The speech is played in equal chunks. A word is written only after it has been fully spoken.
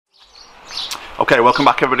Okay, welcome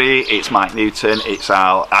back everybody, it's Mike Newton. It's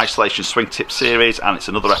our isolation swing tip series and it's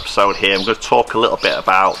another episode here. I'm going to talk a little bit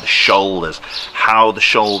about the shoulders, how the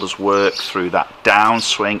shoulders work through that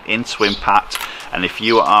downswing into impact. And if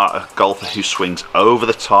you are a golfer who swings over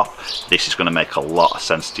the top, this is going to make a lot of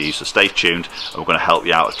sense to you, so stay tuned and we're going to help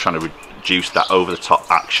you out trying to reduce that over the top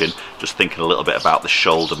action, just thinking a little bit about the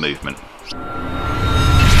shoulder movement.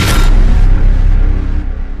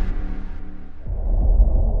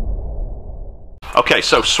 Okay,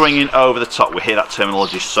 so swinging over the top, we hear that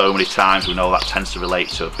terminology so many times. We know that tends to relate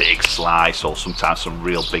to a big slice or sometimes some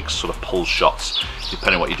real big sort of pull shots,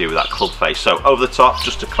 depending on what you do with that club face. So over the top,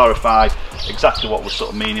 just to clarify exactly what we're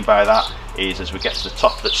sort of meaning by that, is as we get to the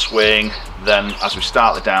top of the swing, then as we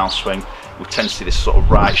start the downswing, we tend to see this sort of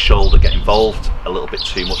right shoulder get involved a little bit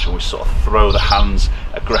too much and we sort of throw the hands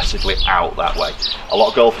aggressively out that way. A lot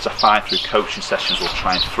of golfers I find through coaching sessions will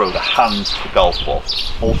try and throw the hands to the golf ball.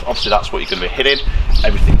 Obviously that's what you're going to be hitting.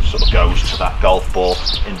 Everything sort of goes to that golf ball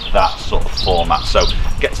in that sort of format. So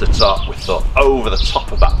get to the top, we throw over the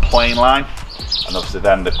top of that plane line, and obviously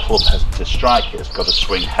then the club has to strike it, has got to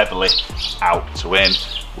swing heavily out to in.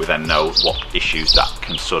 We then know what issues that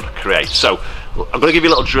can sort of create. So I'm going to give you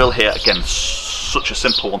a little drill here. Again, such a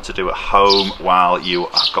simple one to do at home while you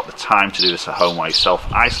have got the time to do this at home while you're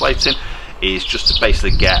self-isolating, is just to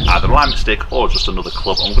basically get either a lime stick or just another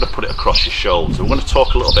club, and we're going to put it across your shoulders. So we're going to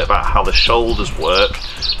talk a little bit about how the shoulders work,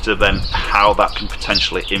 to then how that can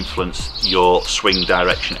potentially influence your swing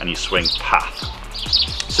direction and your swing path.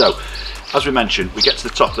 So as we mentioned, we get to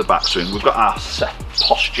the top of the backswing, we've got our set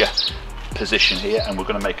posture position here, and we're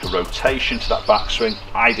going to make a rotation to that backswing,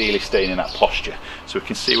 ideally staying in that posture. So we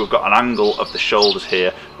can see we've got an angle of the shoulders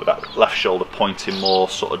here with that left shoulder pointing more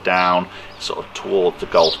sort of down, sort of towards the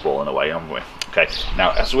golf ball in a way, haven't we? Okay,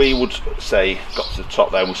 now as we would say got to the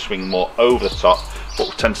top there and we swing more over the top, what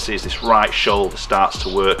we tend to see is this right shoulder starts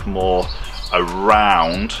to work more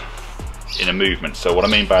around in a movement. So what I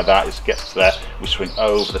mean by that is get to there, we swing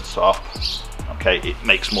over the top. Okay, it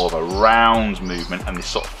makes more of a round movement and they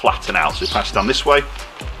sort of flatten out. So if I stand this way,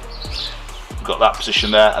 we've got that position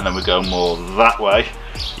there, and then we go more that way.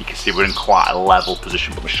 You can see we're in quite a level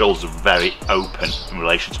position, but my shoulders are very open in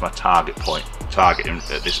relation to my target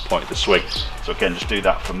at this point of the swing. So again, just do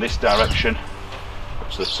that from this direction up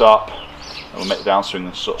to the top, and we'll make the downswing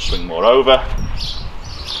and sort of swing more over.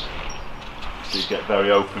 So you get very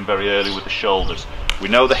open very early with the shoulders. We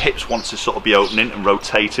know the hips want to sort of be opening and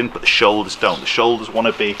rotating, but the shoulders don't. The shoulders want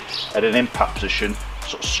to be at an impact position,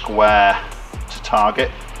 sort of square to target.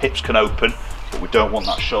 Hips can open, but we don't want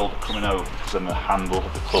that shoulder coming over, because then the handle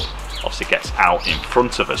of the club obviously gets out in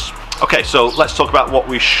front of us. Okay, so let's talk about what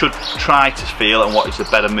we should try to feel and what is the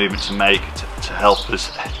better movement to make to help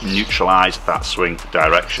us neutralise that swing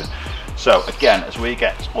direction. So again, as we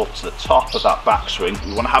get up to the top of that backswing,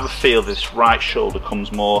 we want to have a feel this right shoulder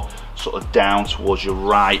comes more sort of down towards your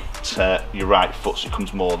right foot, so it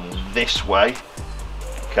comes more this way.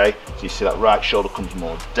 Okay, so you see that right shoulder comes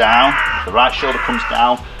more down. If the right shoulder comes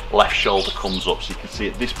down, left shoulder comes up. So you can see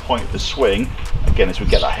at this point of the swing, again, as we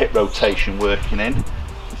get that hip rotation working in,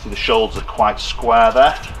 you see the shoulders are quite square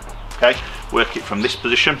there. Okay, work it from this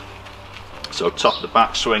position. So top of the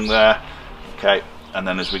backswing there. Okay, and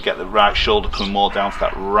then as we get the right shoulder coming more down to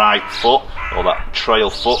that right foot, or that trail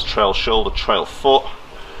foot, trail shoulder, trail foot,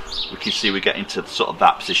 we can see we get into sort of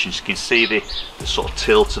that position. So you can see the sort of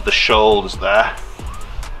tilt of the shoulders there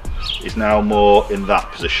is now more in that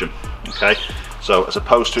position. Okay, so as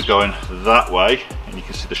opposed to going that way, and you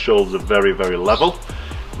can see the shoulders are very, very level,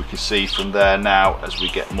 we can see from there now as we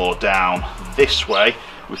get more down this way,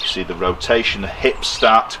 we can see the rotation, the hips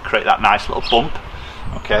start to create that nice little bump.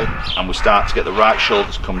 Okay, and we start to get the right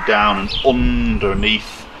shoulders come down and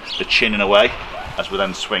underneath the chin in a way as we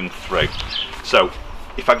then swing through. So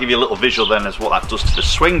if I give you a little visual then as what that does to the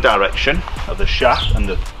swing direction of the shaft, and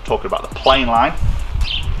talking about the plane line.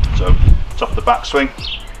 So top of the backswing,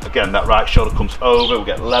 again that right shoulder comes over, we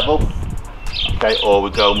get level. Okay, or we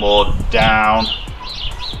go more down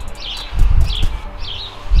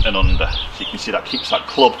and under. So you can see that keeps that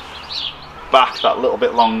club back that little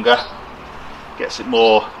bit longer, gets it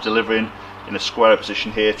more delivering in a square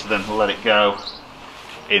position here to then let it go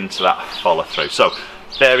into that follow through. So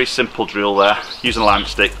very simple drill there. Use a lime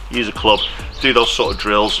stick, use a club, do those sort of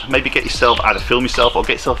drills. Maybe get yourself, either film yourself or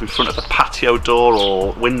get yourself in front of a patio door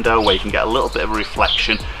or window where you can get a little bit of a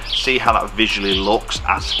reflection, see how that visually looks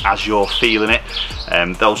as you're feeling it.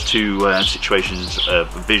 Those two situations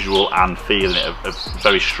of visual and feeling it are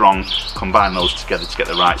very strong. Combine those together to get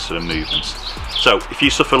the right sort of movements. So if you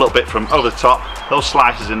suffer a little bit from over the top, those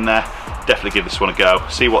slices in there, definitely give this one a go.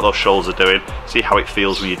 See what those shoulders are doing, see how it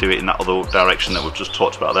feels when you do it in that other direction that we've just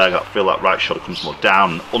talked about there. I feel that right shoulder comes more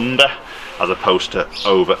down and under as opposed to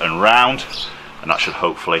over and round, and that should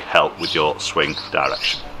hopefully help with your swing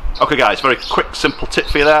direction. Okay guys, very quick simple tip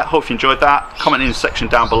for you there. Hope you enjoyed that. Comment in the section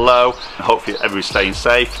down below, and hopefully everybody's staying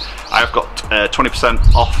safe. I've got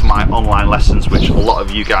 20% off my online lessons, which a lot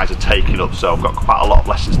of you guys are taking up, so I've got quite a lot of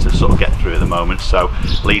lessons to sort of get through at the moment. So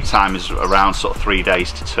lead time is around sort of 3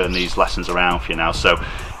 days to turn these lessons around for you now. So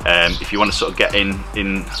if you want to sort of get in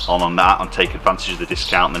on that and take advantage of the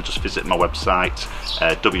discount, then just visit my website,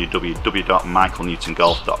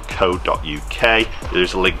 www.michaelnewtongolf.co.uk.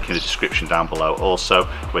 There's a link in the description down below also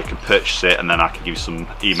where you can purchase it, and then I can give you some,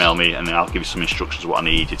 email me, and then I'll give you some instructions what I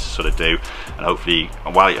need you to sort of do, and hopefully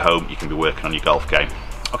while you're at home you can be working on your golf game.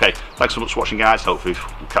 Okay, thanks so much for watching guys. Hopefully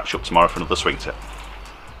we'll catch you up tomorrow for another swing tip.